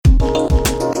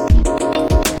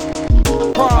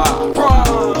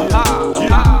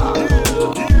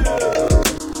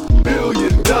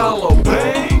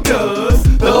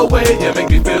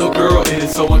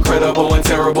so incredible and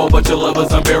terrible, but your love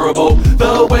is unbearable.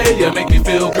 The way you make me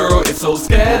feel, girl, it's so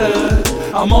scattered.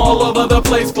 I'm all over the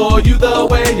place for you. The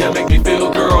way you make me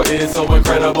feel, girl, it's so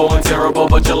incredible and terrible,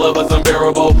 but your love is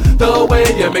unbearable. The way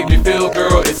you make me feel,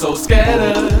 girl, it's so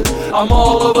scattered. I'm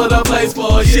all over the place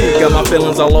for you. She got my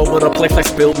feelings all over the place like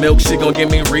spilled milk. She gon'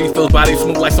 give me refills, body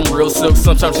smooth like some real silk.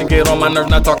 Sometimes she get on my nerves,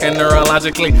 not talking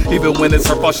neurologically. Even when it's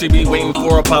her fault, she be waiting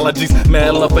for apologies.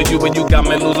 Mad love for you and you got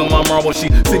me losing my marble. She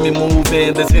see me move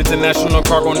in this international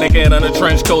cargo naked on a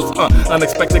trench coat.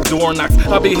 Unexpected door knocks.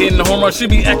 I be hitting home run, she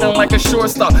be acting like a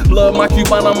shortstop. Love my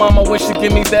Cubana mama when she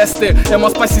give me that stare. And my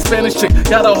spicy Spanish chick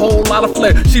got a whole lot of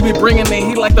flair. She be bringing the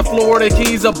heat like the Florida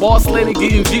Keys. A boss lady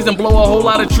getting G's and blow a whole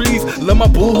lot of trees. Love my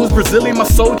boo who's Brazilian, my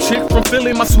soul chick from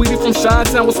Philly. My sweetie from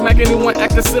Chi-Town will smack anyone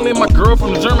acting silly. My girl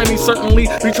from Germany certainly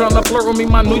be trying to flirt with me.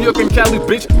 My New York and Cali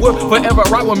bitch will forever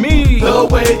ride with me. The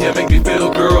way you make me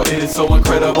feel, girl, it's so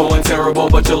incredible and terrible,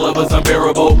 but your love is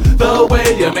unbearable. The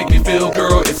way you make me feel,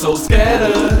 girl, it's so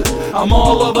scattered. I'm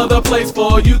all over the place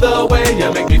for you. The way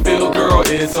you make me feel, girl,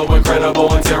 it's so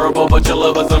incredible and terrible, but your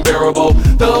love is unbearable.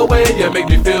 The way you make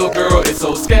me feel, girl, it's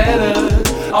so scattered.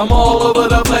 I'm all over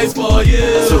the place for you.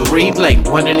 So Blaq,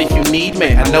 wondering if you need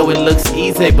me. I know it looks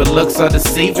easy, but looks are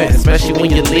deceiving, especially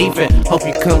when you're leaving. Hope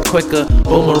you come quicker,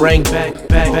 boomerang back.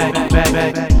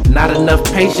 Not enough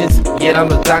patience, yet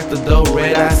I'm a doctor though.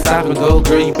 Red eye, stop and go,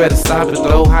 girl, you better stop it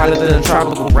though. Hotter than a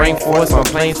tropical rainforest, my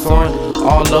planes soaring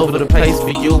all over the place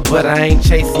for you, but I ain't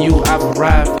chasing you, I've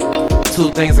arrived. Two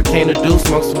things I came to do,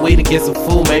 smoke some weed and get some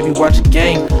food, maybe watch a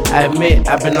game. I admit,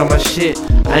 I've been on my shit,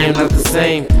 I am not the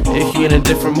same. If you in a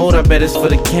different mood, I bet it's for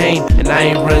the cane. And I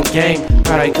ain't run game,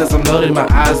 probably cause I'm loaded, my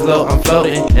eyes low, I'm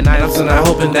floating. And I'm still not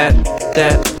hoping that.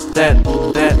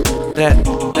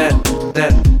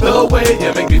 The way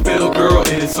you make me feel, girl,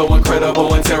 it's so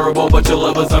incredible and terrible, but your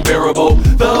love is unbearable.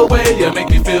 The way you make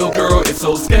me feel, girl, it's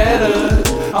so scattered.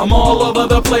 I'm all over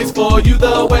the place for you.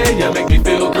 The way you make me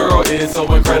feel, girl, it's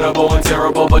so incredible and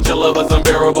terrible, but your love is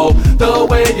unbearable. The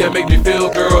way you make me feel,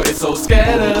 girl, it's so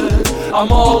scattered.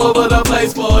 I'm all over the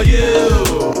place for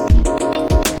you.